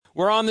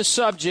We're on the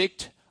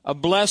subject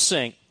of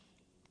blessing.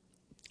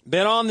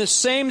 Been on the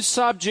same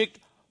subject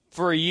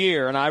for a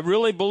year, and I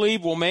really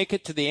believe we'll make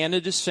it to the end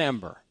of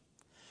December.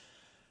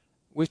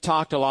 We've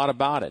talked a lot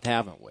about it,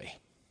 haven't we?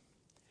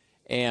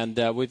 And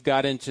we've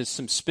got into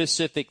some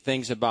specific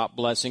things about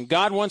blessing.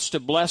 God wants to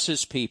bless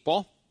His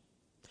people.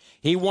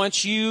 He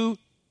wants you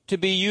to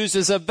be used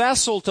as a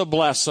vessel to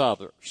bless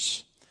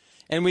others.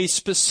 And we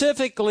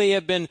specifically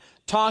have been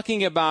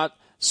talking about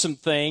some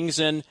things.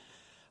 And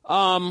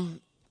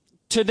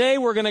today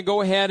we're going to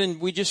go ahead, and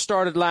we just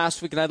started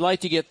last week, and I'd like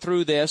to get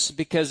through this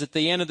because at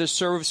the end of the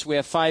service we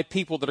have 5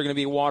 people that are going to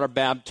be water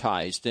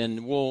baptized.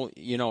 And we'll,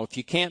 if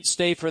you can't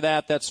stay for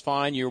that, that's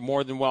fine. You're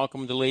more than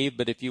welcome to leave.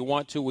 But if you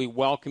want to, we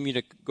welcome you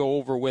to go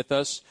over with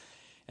us.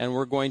 And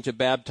we're going to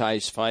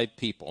baptize 5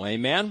 people.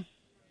 Amen?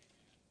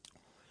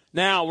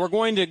 Now, we're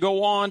going to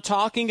go on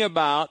talking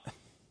about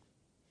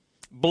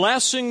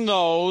blessing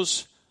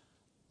those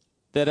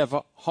that have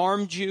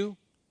harmed you,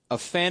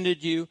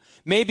 offended you,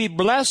 maybe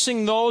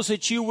blessing those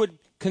that you would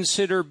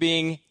consider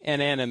being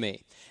an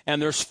enemy.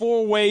 And there's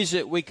 4 ways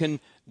that we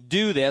can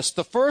do this.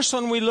 The first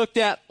one we looked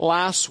at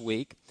last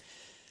week,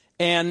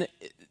 and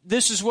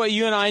this is what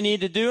you and I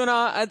need to do,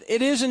 and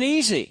it isn't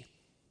easy.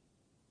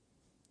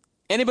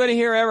 Anybody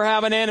here ever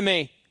have an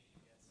enemy?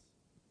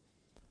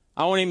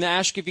 I won't even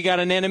ask you if you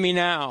got an enemy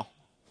now.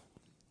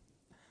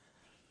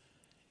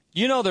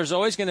 There's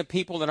always going to be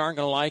people that aren't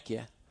going to like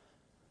you.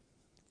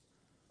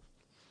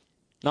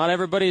 Not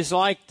everybody's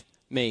liked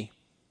me.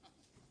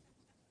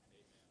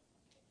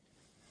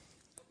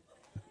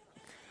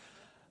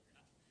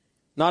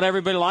 Not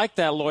everybody liked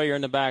that lawyer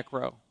in the back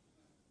row.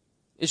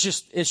 It's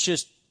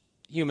just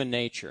human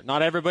nature.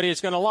 Not everybody is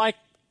going to like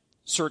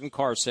certain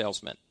car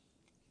salesmen.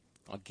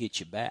 I'll get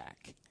you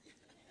back.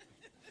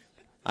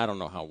 I don't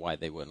know why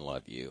they wouldn't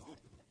love you.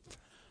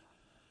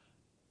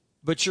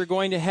 But you're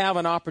going to have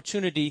an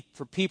opportunity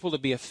for people to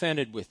be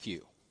offended with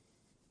you.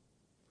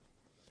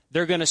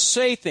 They're going to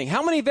say things.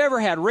 How many have ever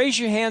had, raise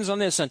your hands on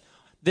this, and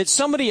that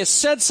somebody has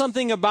said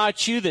something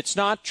about you that's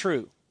not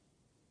true?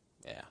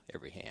 Yeah,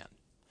 every hand.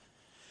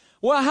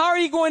 Well, how are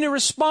you going to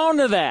respond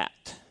to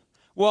that?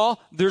 Well,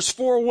 there's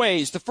 4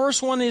 ways. The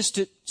first one is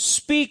to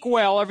speak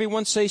well.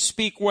 Everyone say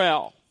speak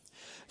well.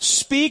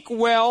 Speak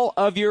well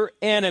of your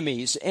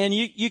enemies. And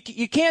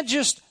you can't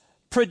just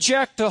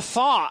project a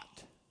thought.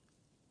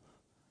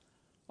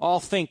 I'll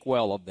think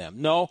well of them.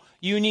 No,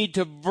 you need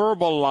to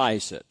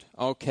verbalize it,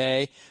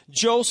 okay?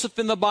 Joseph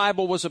in the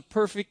Bible was a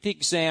perfect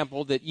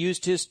example that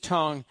used his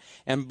tongue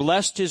and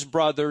blessed his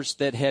brothers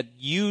that had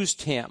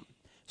used him,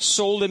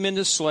 sold him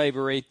into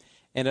slavery,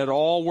 and it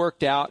all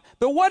worked out.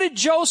 But what did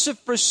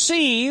Joseph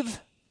receive?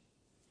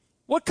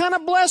 What kind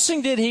of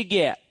blessing did he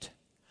get?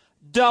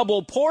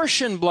 Double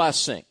portion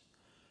blessing.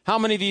 How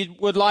many of you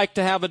would like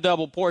to have a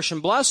double portion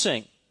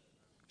blessing?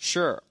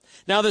 Sure.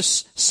 Now the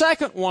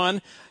second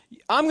one,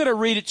 I'm going to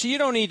read it to you. You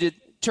don't need to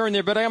turn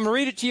there, but I'm going to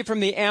read it to you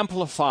from the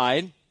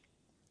Amplified.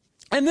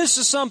 And this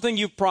is something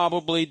you've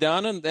probably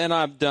done, and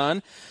I've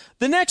done.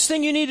 The next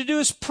thing you need to do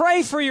is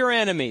pray for your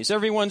enemies.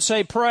 Everyone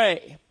say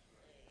pray.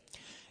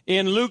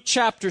 In Luke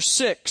chapter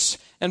 6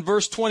 and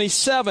verse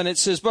 27, it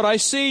says, "But I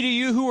say to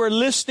you who are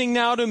listening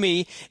now to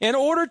me, in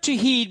order to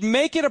heed,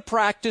 make it a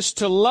practice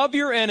to love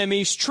your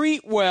enemies,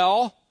 treat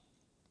well,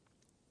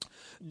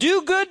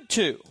 do good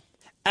to,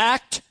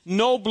 act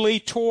nobly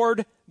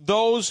toward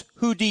those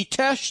who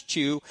detest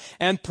you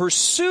and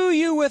pursue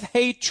you with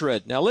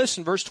hatred." Now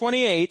listen, verse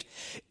 28,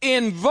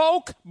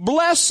 "Invoke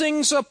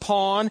blessings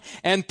upon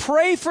and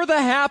pray for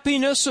the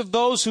happiness of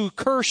those who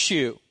curse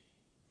you."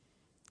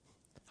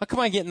 How come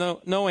I get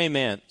no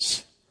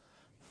amens?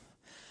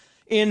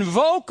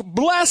 Invoke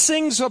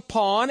blessings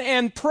upon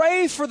and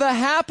pray for the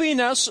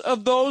happiness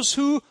of those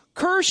who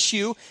curse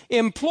you.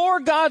 Implore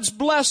God's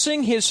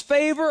blessing, His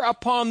favor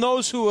upon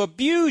those who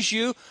abuse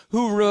you,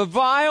 who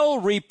revile,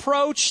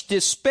 reproach,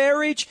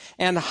 disparage,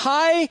 and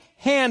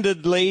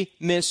high-handedly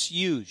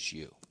misuse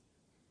you.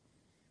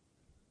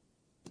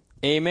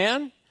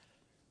 Amen?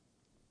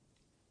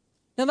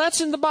 Now that's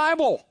in the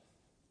Bible.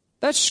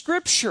 That's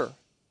Scripture.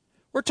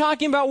 We're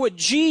talking about what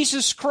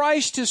Jesus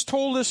Christ has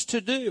told us to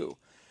do.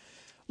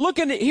 Look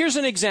at it. Here's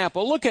an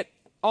example.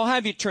 I'll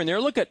have you turn there.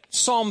 Look at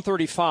Psalm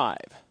 35.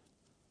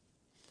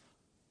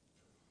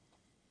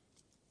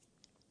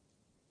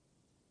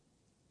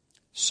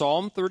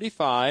 Psalm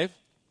 35.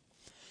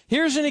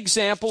 Here's an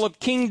example of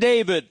King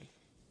David.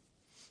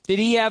 Did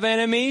he have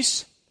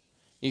enemies?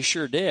 He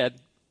sure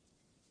did.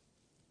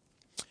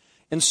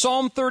 In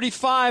Psalm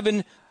 35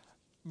 and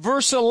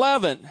verse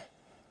 11,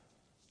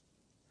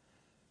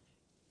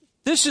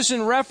 this is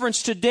in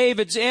reference to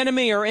David's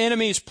enemy, or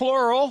enemies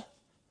plural.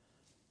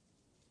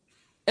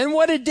 And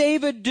what did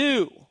David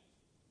do?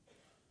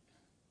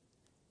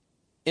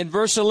 In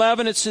verse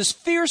 11 it says,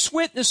 "Fierce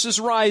witnesses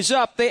rise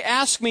up. They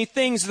ask me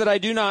things that I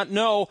do not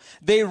know.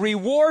 They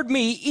reward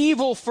me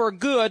evil for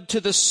good, to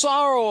the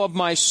sorrow of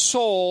my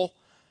soul.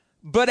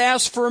 But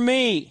as for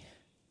me,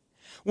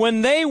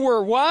 when they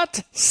were"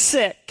 what?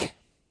 "Sick,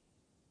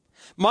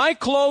 My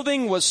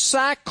clothing was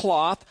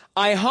sackcloth.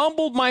 I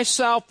humbled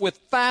myself with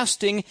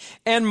fasting,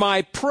 and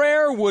my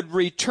prayer would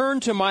return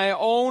to my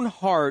own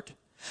heart.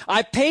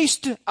 I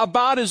paced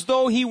about as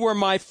though he were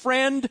my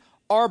friend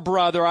or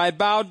brother. I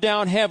bowed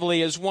down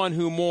heavily as one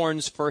who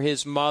mourns for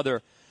his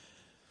mother.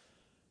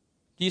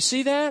 Do you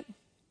see that?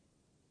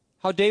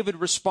 How David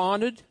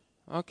responded?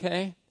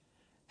 Okay.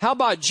 How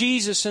about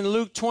Jesus in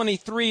Luke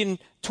 23 and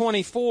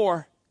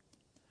 24?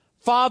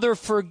 Father,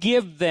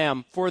 forgive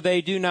them, for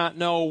they do not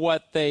know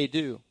what they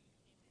do.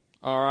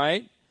 All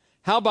right.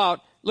 How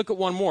about, look at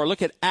one more.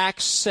 Look at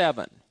Acts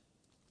 7.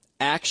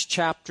 Acts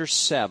chapter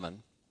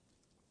 7.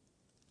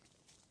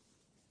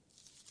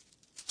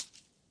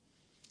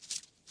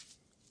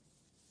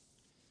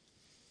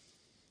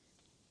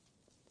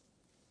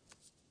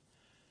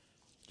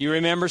 Do you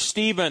remember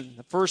Stephen,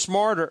 the first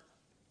martyr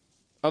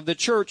of the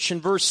church, in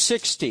verse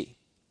 60?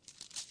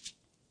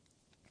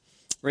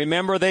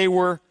 Remember, they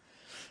were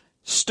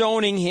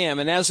stoning him,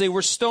 and as they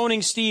were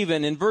stoning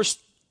Stephen, in verse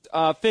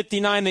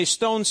 59, they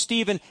stoned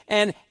Stephen,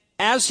 and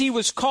as he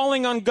was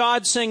calling on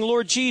God, saying,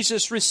 Lord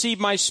Jesus, receive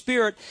my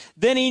spirit,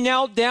 then he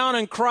knelt down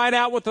and cried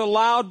out with a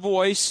loud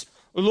voice,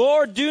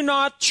 Lord, do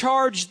not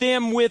charge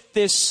them with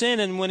this sin.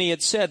 And when he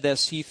had said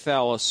this, he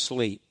fell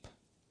asleep.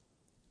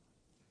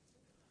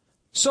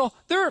 So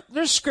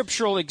there's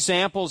scriptural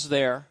examples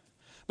there.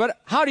 But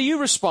how do you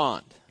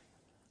respond?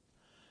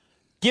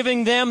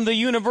 Giving them the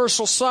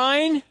universal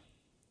sign?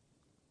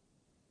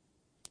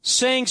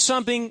 Saying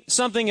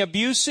something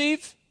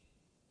abusive?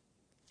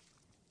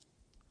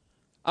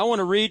 I want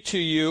to read to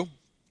you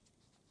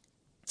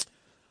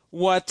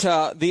what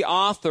the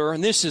author,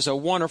 and this is a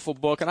wonderful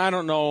book, and I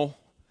don't know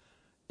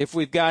if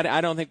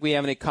I don't think we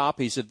have any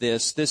copies of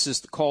this. This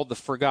is called The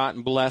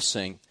Forgotten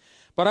Blessing.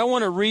 But I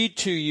want to read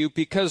to you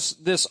because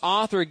this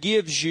author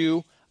gives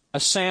you a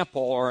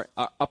sample or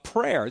a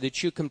prayer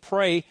that you can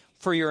pray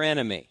for your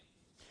enemy.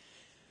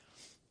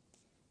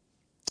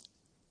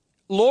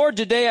 Lord,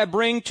 today I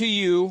bring to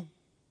you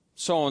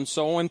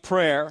so-and-so in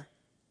prayer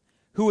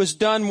who has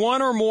done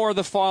one or more of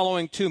the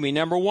following to me.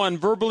 Number one,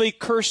 verbally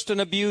cursed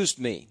and abused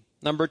me.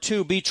 Number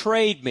two,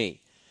 betrayed me,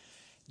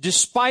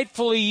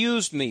 despitefully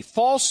used me,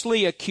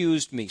 falsely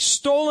accused me,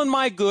 stolen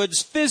my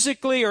goods,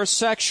 physically or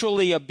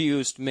sexually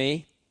abused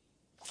me.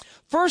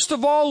 First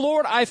of all,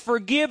 Lord, I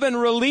forgive and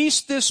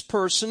release this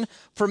person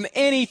from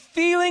any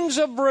feelings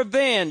of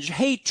revenge,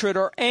 hatred,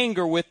 or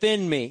anger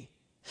within me.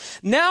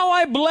 Now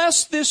I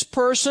bless this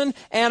person,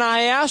 and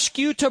I ask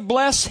you to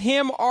bless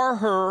him or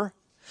her.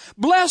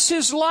 Bless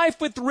his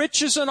life with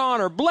riches and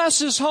honor. Bless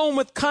his home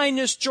with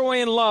kindness,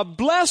 joy, and love.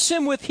 Bless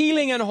him with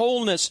healing and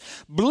wholeness.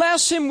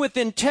 Bless him with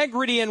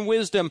integrity and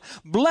wisdom.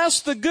 Bless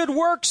the good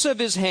works of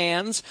his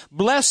hands.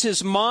 Bless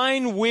his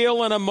mind,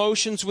 will, and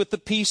emotions with the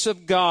peace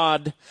of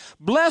God.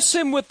 Bless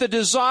him with the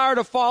desire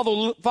to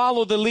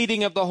follow the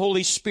leading of the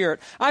Holy Spirit.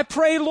 I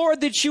pray,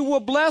 Lord, that you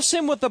will bless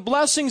him with the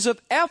blessings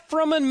of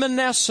Ephraim and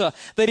Manasseh,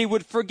 that he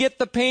would forget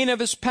the pain of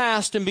his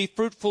past and be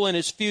fruitful in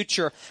his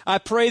future. I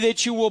pray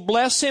that you will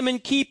bless him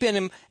and keep in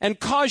him and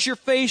cause your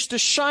face to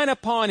shine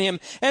upon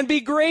him and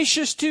be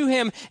gracious to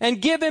him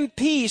and give him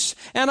peace.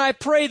 And I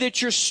pray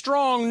that your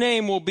strong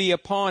name will be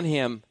upon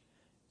him.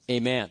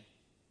 Amen.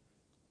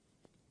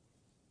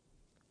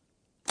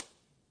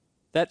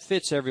 That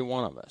fits every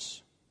one of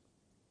us.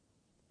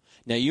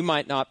 Now, you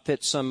might not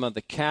fit some of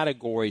the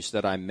categories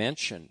that I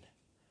mentioned,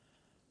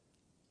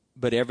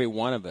 but every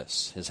one of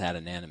us has had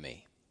an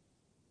enemy.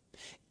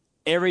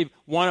 Every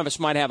one of us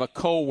might have a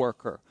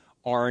coworker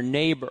or a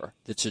neighbor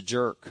that's a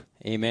jerk.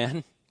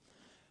 Amen?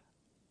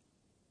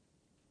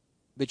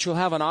 But you'll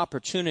have an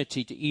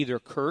opportunity to either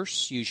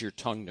use your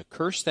tongue to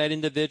curse that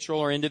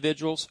individual or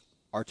individuals,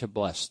 or to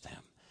bless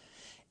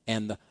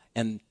them.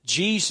 And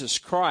Jesus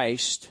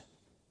Christ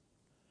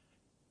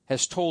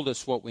has told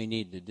us what we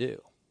need to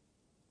do.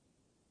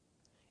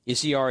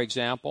 Is he our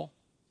example?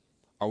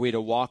 Are we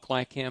to walk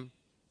like him,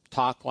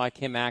 talk like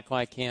him, act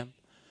like him?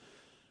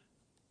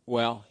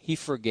 Well, he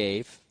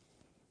forgave.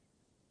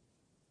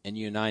 And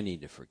you and I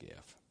need to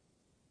forgive.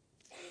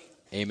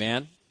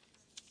 Amen?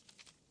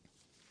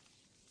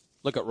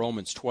 Look at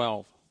Romans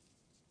 12.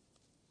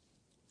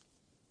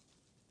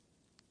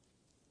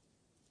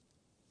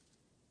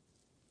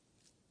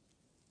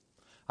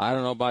 I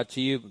don't know about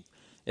you, but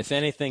if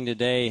anything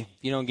today,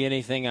 you don't get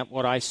anything of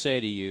what I say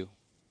to you,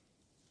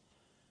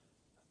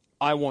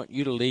 I want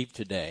you to leave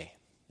today,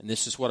 and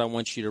this is what I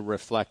want you to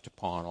reflect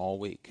upon all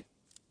week.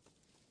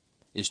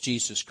 Is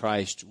Jesus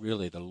Christ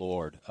really the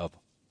Lord of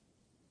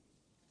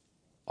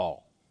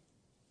all?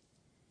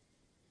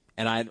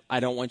 And I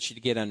don't want you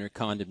to get under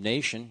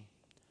condemnation,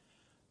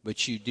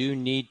 but you do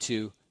need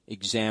to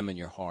examine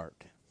your heart.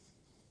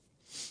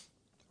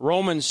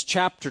 Romans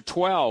chapter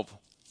 12.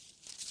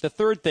 The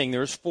third thing,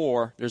 there's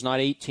 4. There's not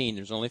 18,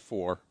 there's only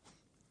 4.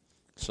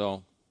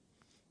 So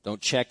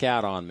don't check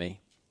out on me.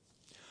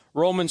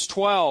 Romans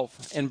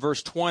 12 and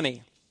verse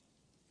 20.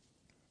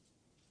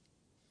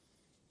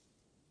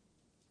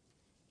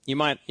 You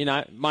might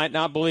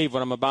not believe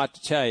what I'm about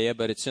to tell you,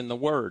 but it's in the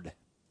Word.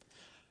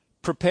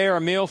 Prepare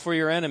a meal for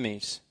your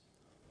enemies.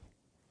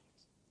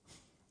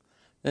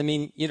 I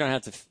mean, you don't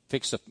have to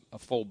fix a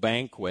full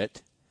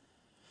banquet,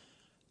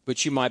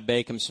 but you might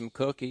bake them some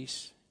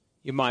cookies.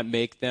 You might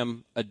make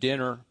them a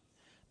dinner.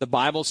 The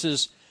Bible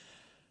says,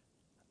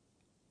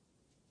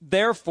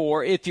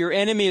 therefore, if your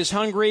enemy is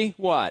hungry,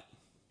 what?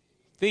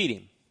 Feed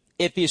him.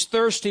 If he's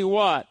thirsty,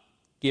 what?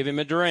 Give him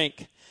a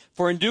drink.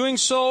 For in doing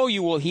so,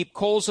 you will heap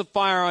coals of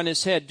fire on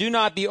his head. Do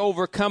not be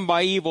overcome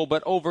by evil,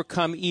 but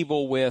overcome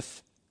evil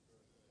with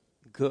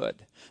good.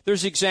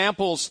 There's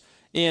examples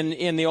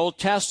in the Old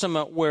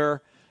Testament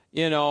where,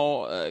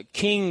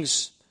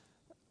 kings,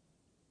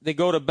 they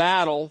go to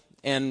battle,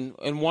 and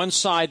one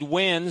side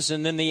wins,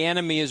 and then the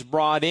enemy is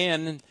brought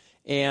in.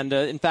 And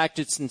in fact,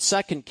 it's in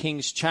 2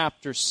 Kings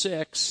chapter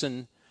 6,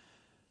 and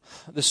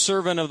the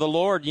servant of the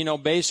Lord,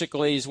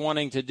 basically he's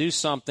wanting to do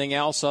something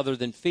else other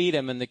than feed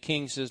him, and the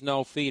king says,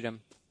 no, feed him.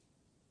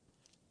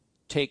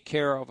 Take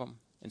care of them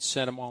and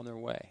send them on their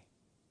way.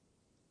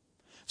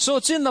 So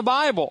it's in the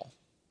Bible.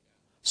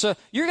 So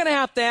you're going to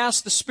have to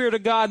ask the Spirit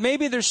of God,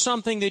 maybe there's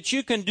something that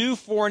you can do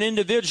for an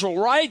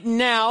individual right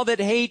now that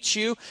hates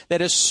you,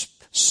 that has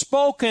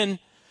spoken,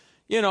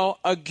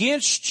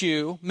 against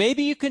you.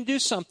 Maybe you can do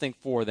something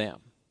for them.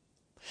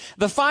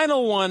 The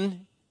final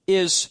one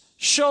is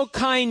show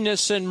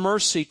kindness and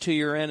mercy to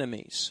your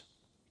enemies.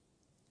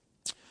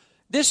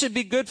 This would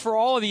be good for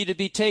all of you to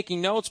be taking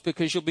notes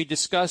because you'll be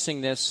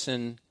discussing this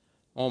in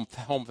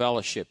home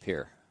fellowship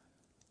here.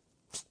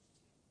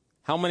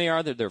 How many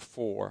are there? There are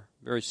 4.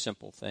 Very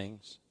simple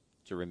things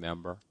to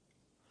remember.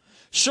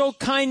 Show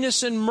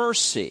kindness and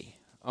mercy.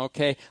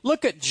 Okay,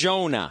 look at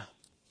Jonah.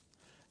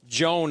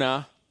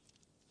 Jonah,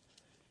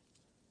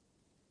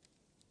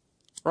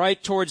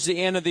 right towards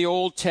the end of the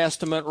Old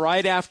Testament,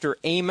 right after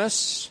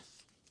Amos,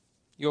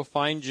 you'll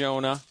find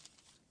Jonah.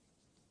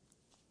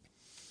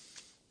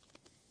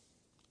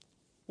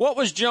 What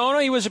was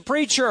Jonah? He was a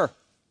preacher.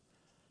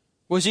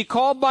 Was he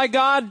called by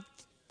God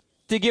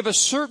to give a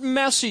certain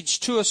message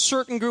to a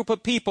certain group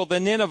of people, the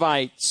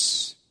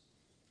Ninevites?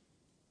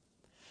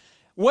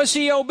 Was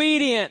he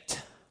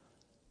obedient?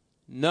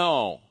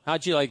 No.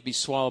 How'd you like to be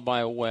swallowed by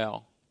a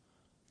whale?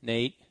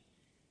 Nate?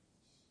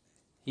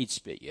 He'd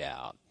spit you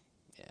out.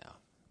 Yeah.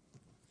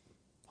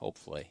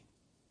 Hopefully.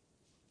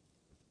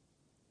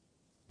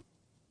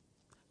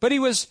 But he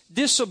was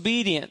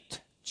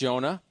disobedient,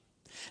 Jonah.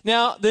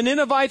 Now, the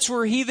Ninevites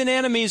were heathen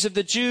enemies of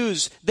the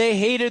Jews. They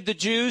hated the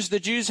Jews. The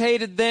Jews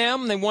hated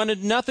them. They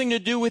wanted nothing to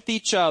do with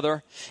each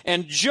other.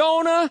 And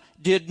Jonah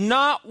did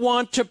not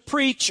want to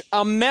preach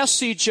a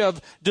message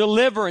of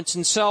deliverance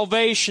and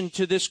salvation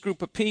to this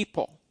group of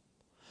people.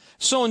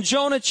 So in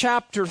Jonah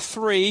chapter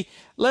 3,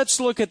 let's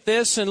look at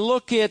this and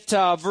look at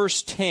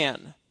verse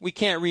 10. We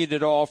can't read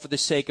it all for the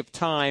sake of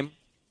time.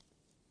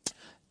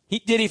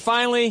 Did he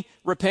finally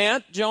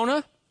repent,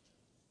 Jonah?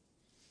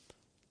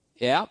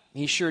 Yeah,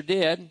 he sure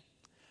did.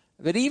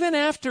 But even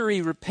after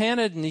he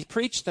repented and he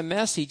preached the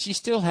message, he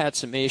still had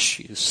some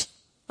issues.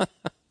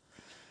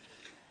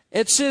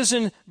 It says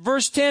in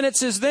verse 10, it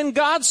says, then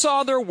God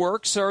saw their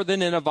works, or the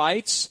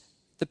Ninevites,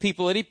 the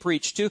people that he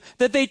preached to,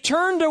 that they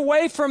turned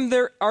from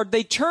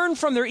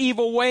their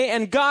evil way,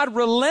 and God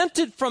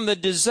relented from the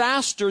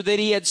disaster that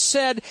he had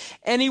said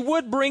and he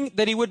would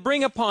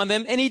bring upon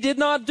them, and he did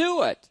not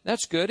do it.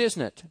 That's good,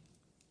 isn't it?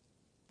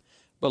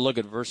 But look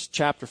at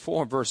chapter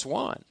 4, verse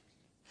 1.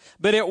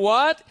 But it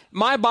what?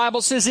 My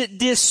Bible says it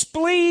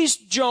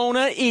displeased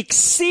Jonah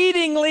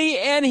exceedingly,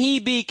 and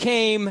he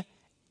became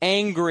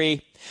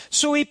angry.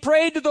 So he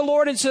prayed to the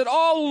Lord and said,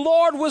 oh,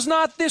 Lord, was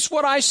not this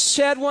what I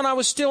said when I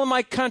was still in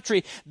my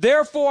country?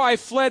 Therefore I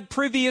fled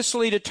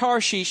previously to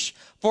Tarshish,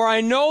 for I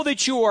know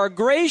that you are a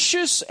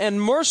gracious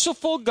and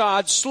merciful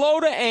God, slow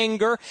to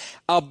anger,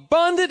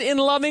 abundant in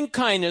loving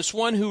kindness,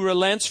 one who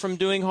relents from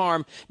doing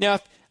harm. Now,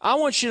 I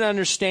want you to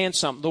understand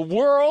something. The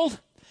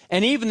world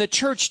and even the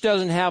church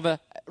doesn't have a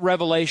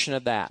revelation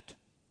of that.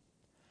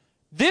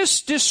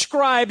 This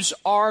describes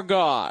our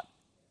God.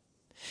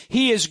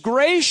 He is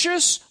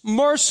gracious,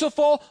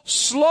 merciful,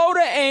 slow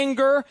to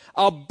anger,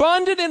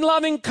 abundant in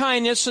loving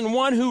kindness, and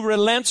one who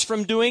relents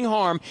from doing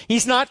harm.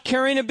 He's not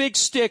carrying a big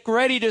stick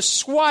ready to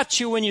swat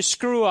you when you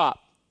screw up.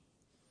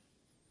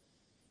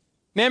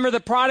 Remember the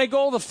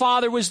prodigal? The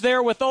father was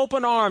there with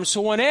open arms.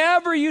 So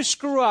whenever you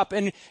screw up,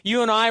 and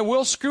you and I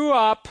will screw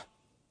up,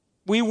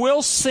 we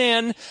will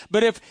sin,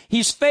 but if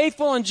he's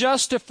faithful and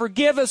just to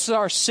forgive us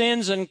our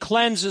sins and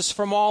cleanse us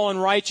from all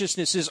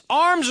unrighteousness, his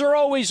arms are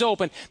always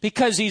open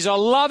because he's a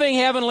loving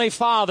heavenly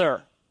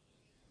Father.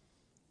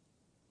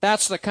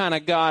 That's the kind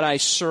of God I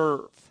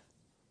serve.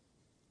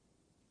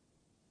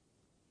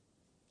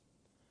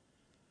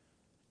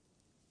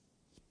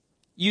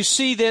 You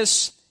see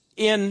this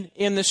in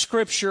the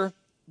scripture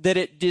that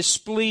it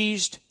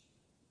displeased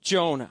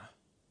Jonah.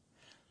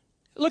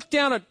 Look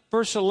down at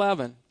verse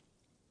 11.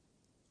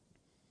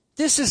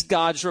 This is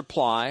God's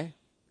reply.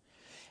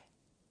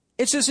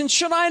 It says, and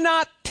should I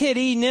not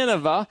pity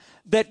Nineveh,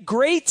 that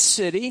great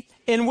city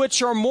in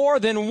which are more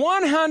than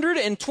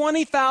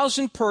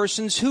 120,000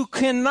 persons who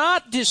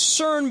cannot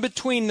discern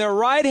between their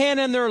right hand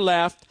and their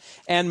left,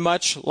 and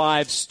much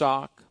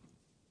livestock?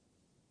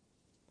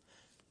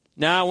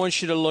 Now I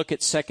want you to look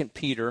at 2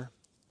 Peter,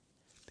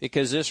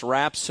 because this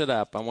wraps it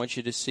up. I want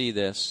you to see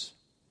this.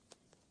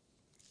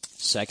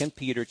 2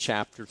 Peter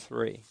chapter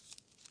 3.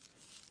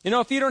 You know,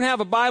 if you don't have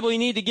a Bible, you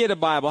need to get a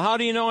Bible. How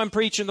do you know I'm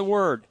preaching the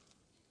Word?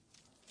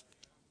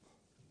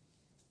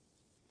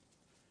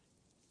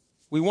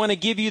 We want to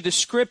give you the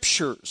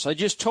Scriptures. I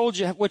just told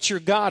you what your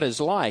God is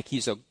like.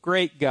 He's a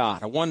great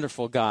God, a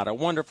wonderful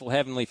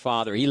Heavenly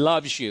Father. He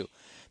loves you.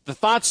 The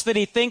thoughts that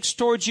He thinks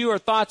towards you are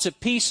thoughts of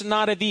peace and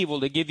not of evil,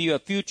 to give you a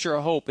future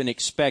hope and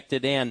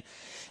expected end.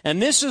 And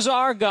this is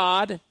our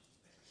God.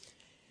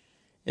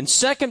 In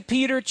 2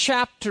 Peter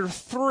chapter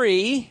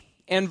 3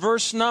 and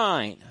verse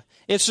 9,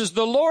 it says,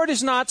 "The Lord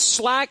is not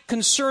slack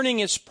concerning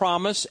His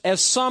promise,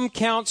 as some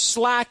count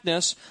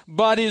slackness,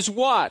 but is"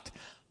 what?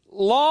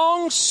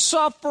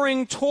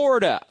 "Long-suffering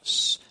toward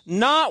us,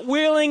 not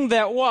willing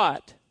that"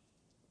 what?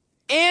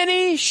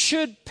 "Any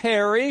should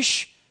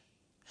perish,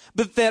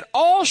 but that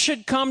all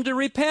should come to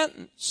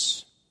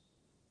repentance."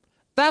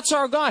 That's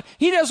our God.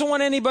 He doesn't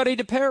want anybody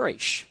to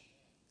perish.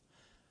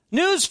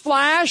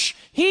 Newsflash,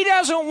 He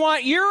doesn't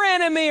want your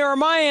enemy or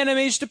my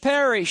enemies to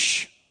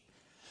perish.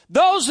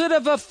 Those that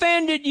have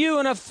offended you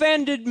and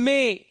offended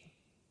me,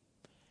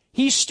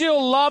 He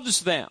still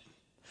loves them.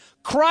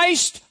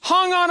 Christ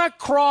hung on a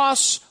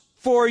cross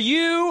for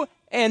you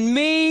and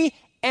me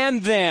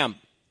and them.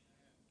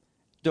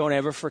 Don't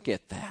ever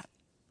forget that.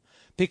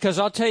 Because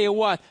I'll tell you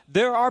what,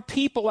 there are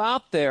people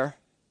out there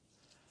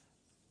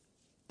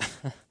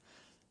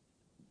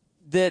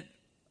that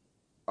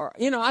are,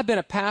 you know, I've been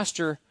a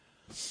pastor,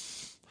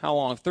 how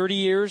long? 30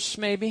 years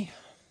maybe?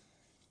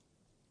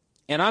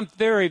 And I'm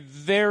very,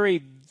 very,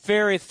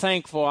 very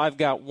thankful I've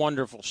got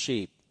wonderful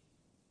sheep.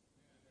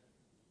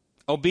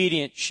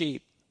 Obedient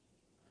sheep.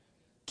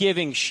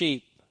 Giving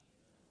sheep.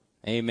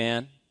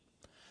 Amen.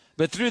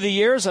 But through the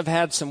years, I've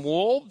had some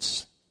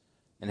wolves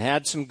and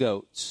had some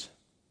goats.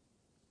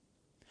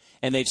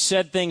 And they've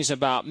said things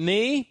about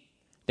me.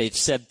 They've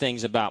said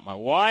things about my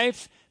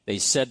wife. They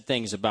said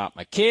things about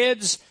my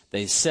kids.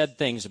 They said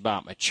things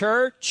about my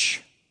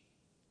church.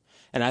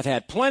 And I've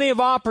had plenty of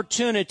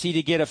opportunity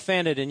to get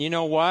offended. And you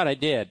know what? I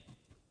did.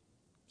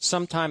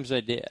 Sometimes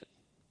I did.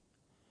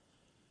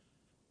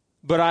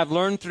 But I've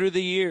learned through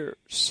the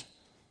years,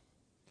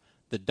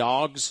 the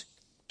dogs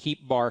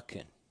keep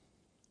barking,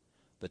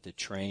 but the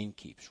train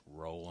keeps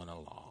rolling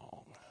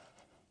along.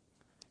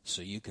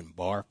 So you can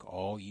bark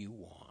all you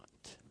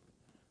want.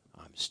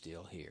 I'm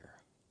still here.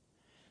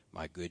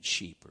 My good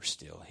sheep are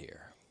still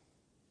here.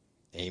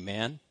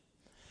 Amen?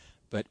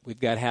 But we've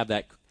got to have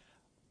that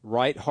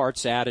right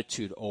heart's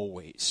attitude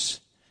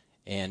always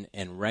and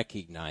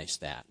recognize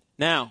that.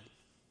 Now,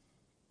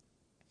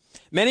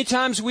 many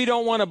times we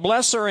don't want to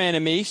bless our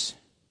enemies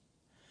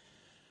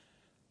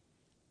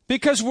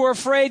because we're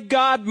afraid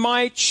God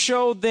might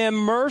show them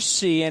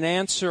mercy and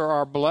answer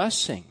our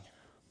blessing.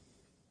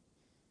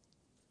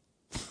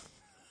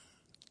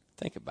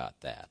 Think about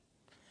that.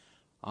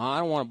 I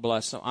don't want to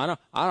bless them. I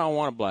don't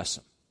want to bless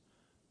them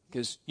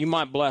because you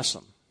might bless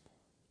them.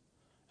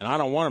 And I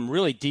don't want them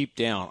really deep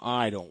down.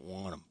 I don't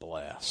want them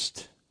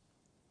blessed.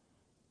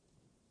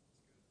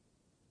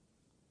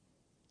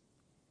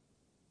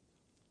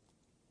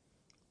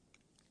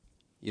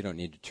 You don't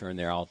need to turn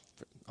there.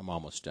 I'm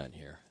almost done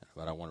here.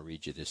 But I want to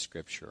read you this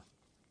scripture.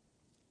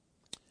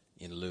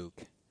 In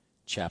Luke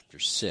chapter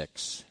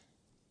 6,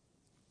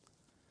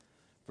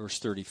 verse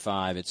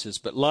 35, it says,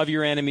 "But love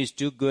your enemies,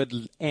 do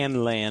good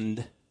and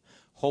lend,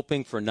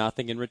 hoping for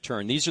nothing in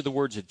return." These are the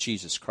words of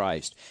Jesus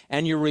Christ.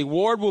 "And your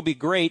reward will be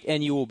great,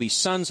 and you will be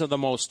sons of the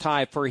Most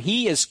High, for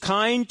He is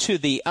kind to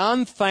the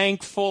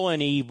unthankful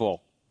and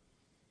evil."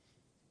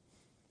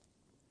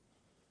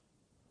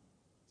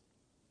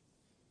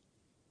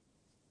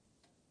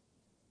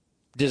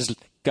 Does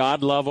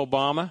God love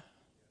Obama?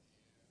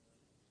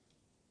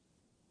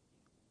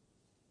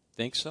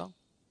 Think so?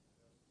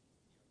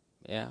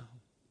 Yeah.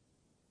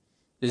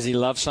 Does He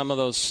love some of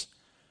those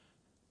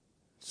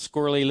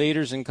squirrely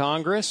leaders in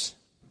Congress?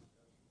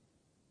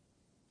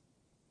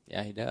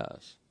 Yeah, He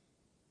does.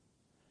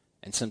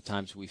 And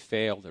sometimes we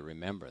fail to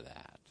remember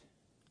that.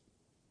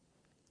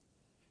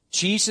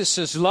 Jesus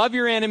says, "Love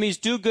your enemies,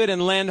 do good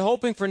and lend,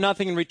 hoping for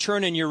nothing in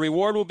return, and your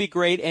reward will be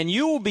great, and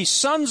you will be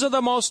sons of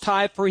the Most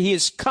High, for He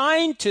is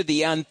kind to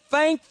the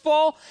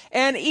unthankful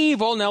and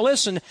evil." Now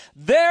listen,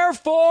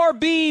 "Therefore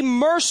be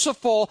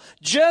merciful,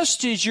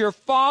 just as your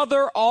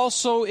Father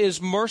also is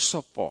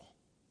merciful."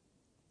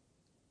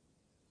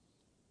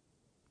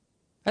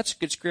 That's a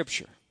good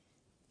scripture.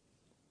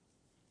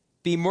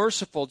 Be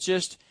merciful,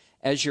 just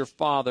as your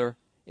Father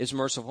is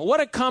merciful. What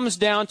it comes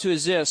down to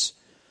is this,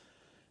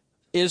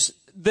 is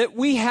that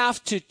we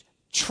have to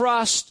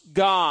trust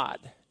God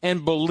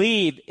and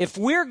believe if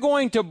we're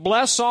going to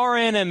bless our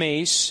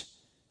enemies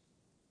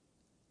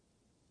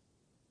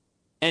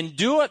and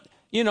do it,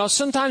 you know,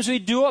 sometimes we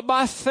do it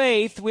by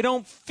faith. We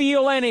don't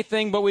feel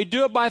anything, but we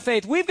do it by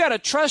faith. We've got to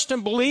trust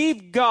and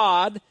believe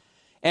God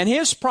and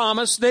His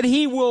promise that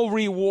He will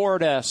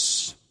reward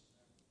us,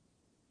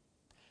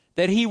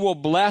 that He will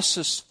bless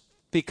us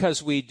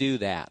because we do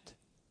that.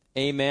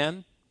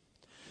 Amen?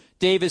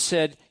 David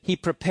said, He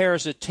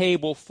prepares a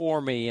table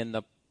for me in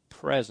the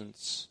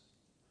presence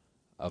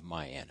of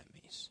my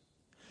enemies.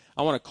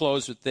 I want to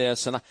close with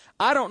this, and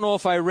I don't know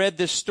if I read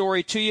this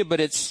story to you, but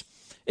it's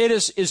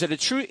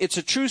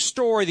a true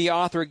story the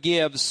author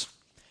gives,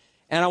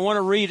 and I want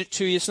to read it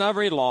to you. It's not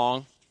very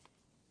long,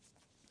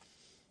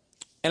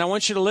 and I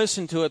want you to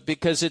listen to it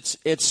because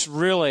it's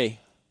really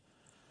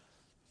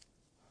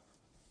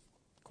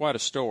quite a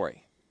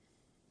story.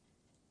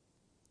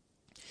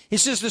 He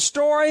says, the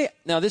story,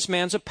 now this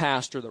man's a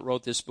pastor that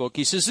wrote this book.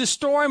 He says, this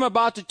story I'm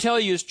about to tell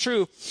you is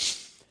true.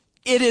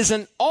 It is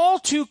an all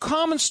too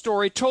common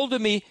story told to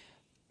me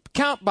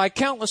by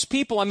countless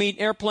people I meet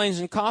in airplanes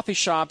and coffee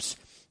shops.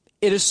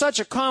 It is such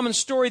a common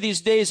story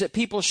these days that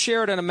people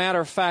share it in a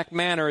matter-of-fact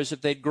manner as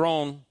if they'd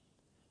grown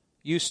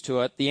used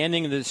to it. The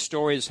ending of this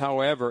story is,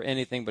 however,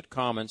 anything but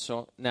common.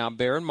 So now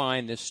bear in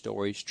mind this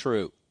story is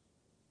true.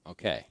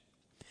 Okay.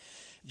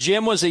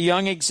 Jim was a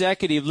young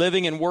executive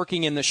living and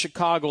working in the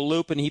Chicago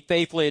Loop, and he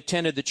faithfully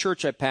attended the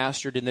church I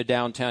pastored in the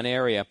downtown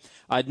area.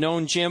 I'd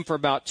known Jim for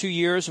about 2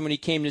 years, and when he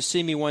came to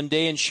see me one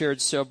day and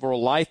shared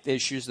several life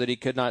issues that he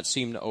could not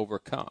seem to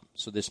overcome.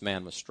 So this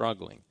man was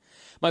struggling.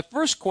 My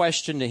first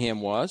question to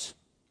him was,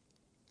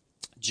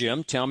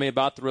 Jim, tell me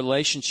about the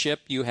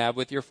relationship you have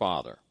with your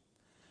father.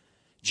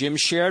 Jim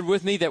shared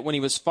with me that when he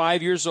was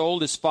 5 years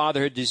old, his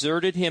father had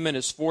deserted him and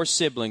his 4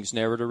 siblings,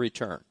 never to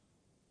return.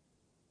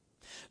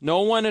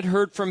 No one had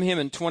heard from him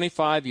in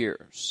 25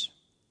 years.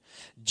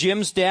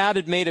 Jim's dad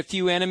had made a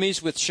few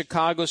enemies with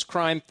Chicago's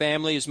crime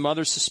family. His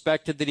mother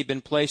suspected that he'd been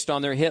placed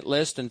on their hit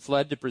list and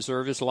fled to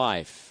preserve his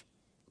life.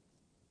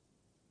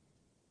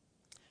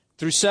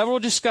 Through several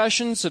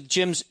discussions of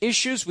Jim's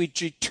issues, we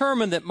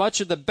determined that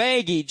much of the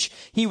baggage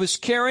he was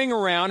carrying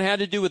around had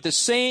to do with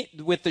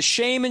the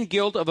shame and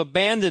guilt of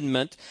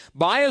abandonment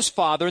by his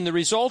father and the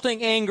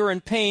resulting anger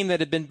and pain that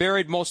had been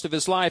buried most of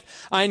his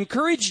life. I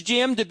encouraged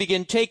Jim to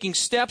begin taking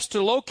steps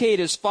to locate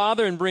his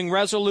father and bring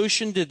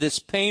resolution to this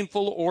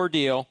painful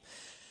ordeal.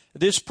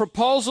 This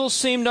proposal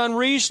seemed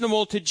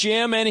unreasonable to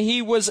Jim, and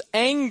he was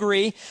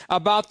angry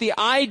about the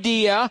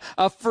idea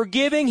of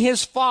forgiving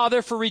his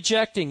father for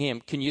rejecting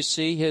him. Can you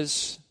see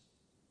his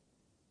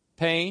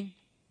pain?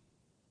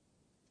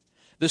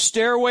 The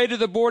stairway to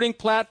the boarding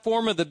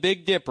platform of the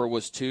Big Dipper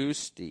was too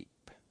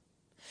steep.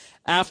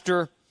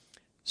 After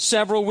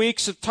several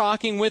weeks of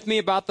talking with me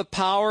about the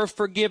power of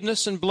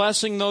forgiveness and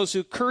blessing those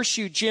who curse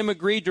you, Jim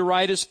agreed to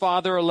write his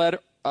father a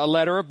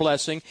letter of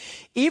blessing.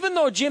 Even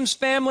though Jim's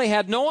family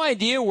had no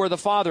idea where the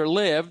father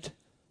lived,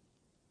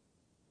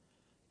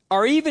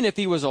 or even if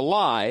he was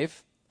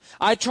alive,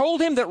 I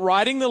told him that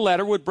writing the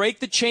letter would break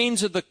the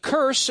chains of the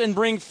curse and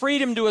bring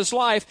freedom to his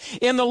life.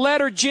 In the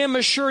letter, Jim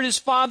assured his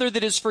father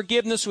that his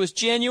forgiveness was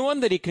genuine,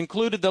 that he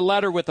concluded the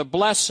letter with a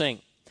blessing.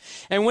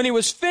 And when he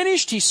was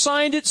finished, he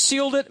signed it,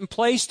 sealed it, and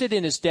placed it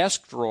in his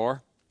desk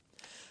drawer.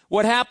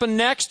 What happened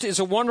next is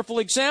a wonderful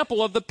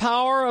example of the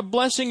power of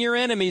blessing your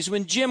enemies.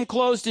 When Jim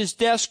closed his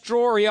desk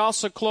drawer, he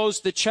also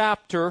closed the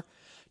chapter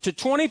to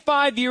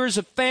 25 years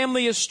of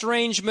family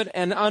estrangement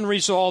and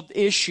unresolved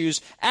issues.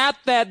 At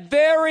that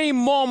very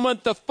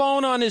moment, the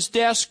phone on his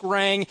desk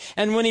rang,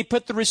 and when he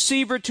put the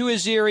receiver to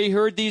his ear, he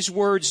heard these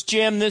words,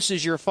 "Jim, this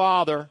is your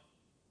father."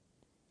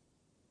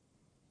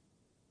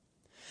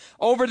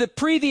 Over the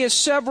previous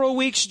several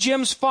weeks,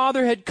 Jim's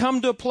father had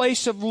come to a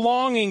place of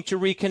longing to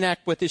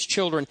reconnect with his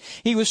children.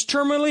 He was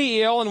terminally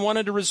ill and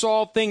wanted to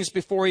resolve things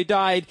before he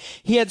died.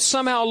 He had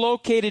somehow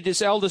located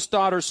his eldest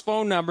daughter's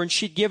phone number, and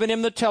she'd given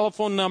him the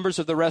telephone numbers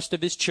of the rest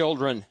of his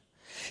children.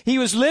 He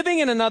was living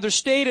in another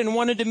state and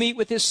wanted to meet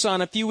with his son.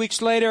 A few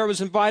weeks later, I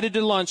was invited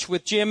to lunch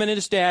with Jim and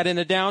his dad in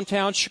a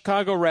downtown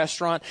Chicago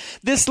restaurant.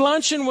 This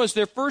luncheon was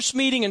their first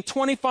meeting in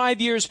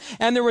 25 years,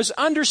 and there was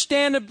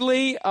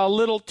understandably a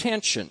little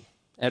tension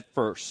at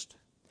first.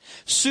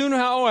 Soon,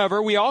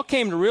 however, we all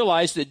came to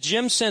realize that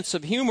Jim's sense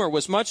of humor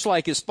was much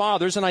like his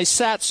father's, and I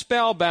sat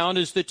spellbound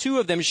as the two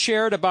of them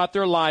shared about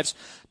their lives.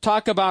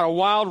 Talk about a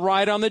wild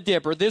ride on the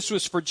Dipper. This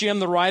was for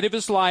Jim the ride of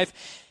his life,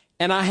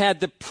 and I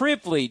had the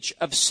privilege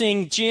of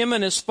seeing Jim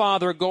and his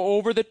father go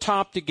over the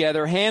top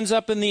together, hands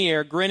up in the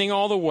air, grinning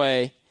all the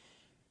way.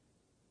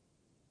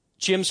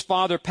 Jim's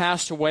father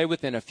passed away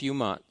within a few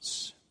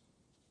months.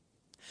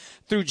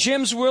 Through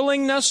Jim's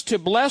willingness to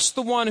bless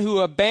the one who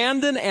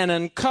abandoned and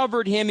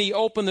uncovered him, he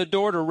opened the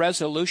door to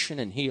resolution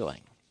and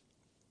healing.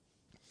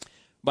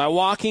 By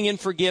walking in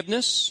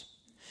forgiveness,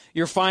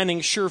 you're finding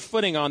sure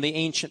footing on the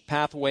ancient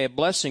pathway of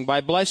blessing.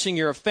 By blessing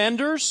your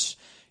offenders,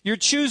 you're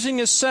choosing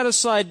to set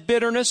aside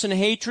bitterness and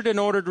hatred in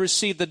order to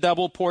receive the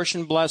double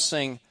portion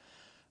blessing.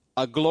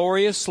 A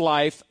glorious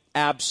life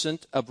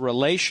absent of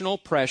relational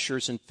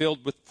pressures and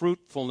filled with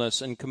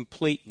fruitfulness and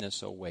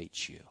completeness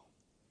awaits you.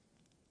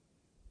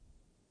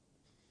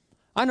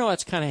 I know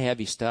that's kind of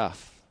heavy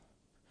stuff.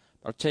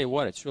 But I'll tell you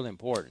what, it's really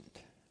important.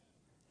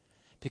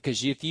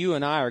 Because if you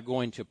and I are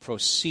going to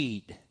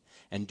proceed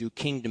and do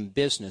kingdom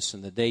business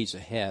in the days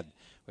ahead,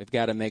 we've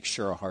got to make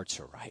sure our hearts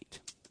are right.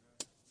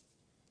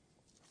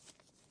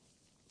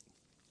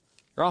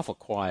 You're awful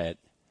quiet.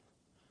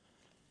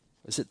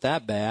 Was it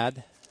that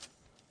bad?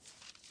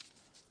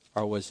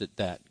 Or was it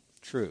that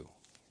true?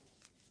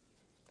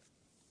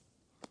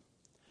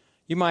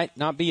 You might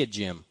not be a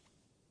Jim.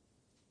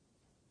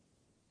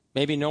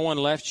 Maybe no one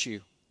left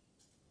you.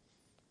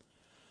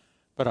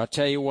 But I'll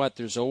tell you what,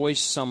 there's always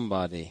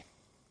somebody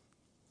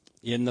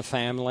in the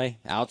family,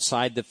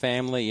 outside the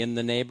family, in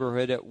the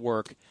neighborhood, at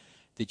work,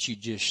 that you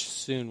just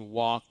soon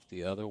walk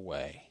the other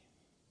way.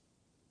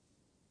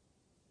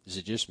 Is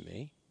it just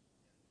me?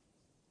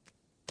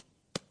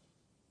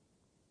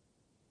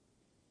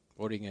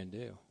 What are you going to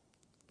do?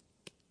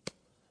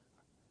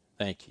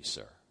 Thank you,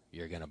 sir.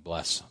 You're going to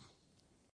bless them.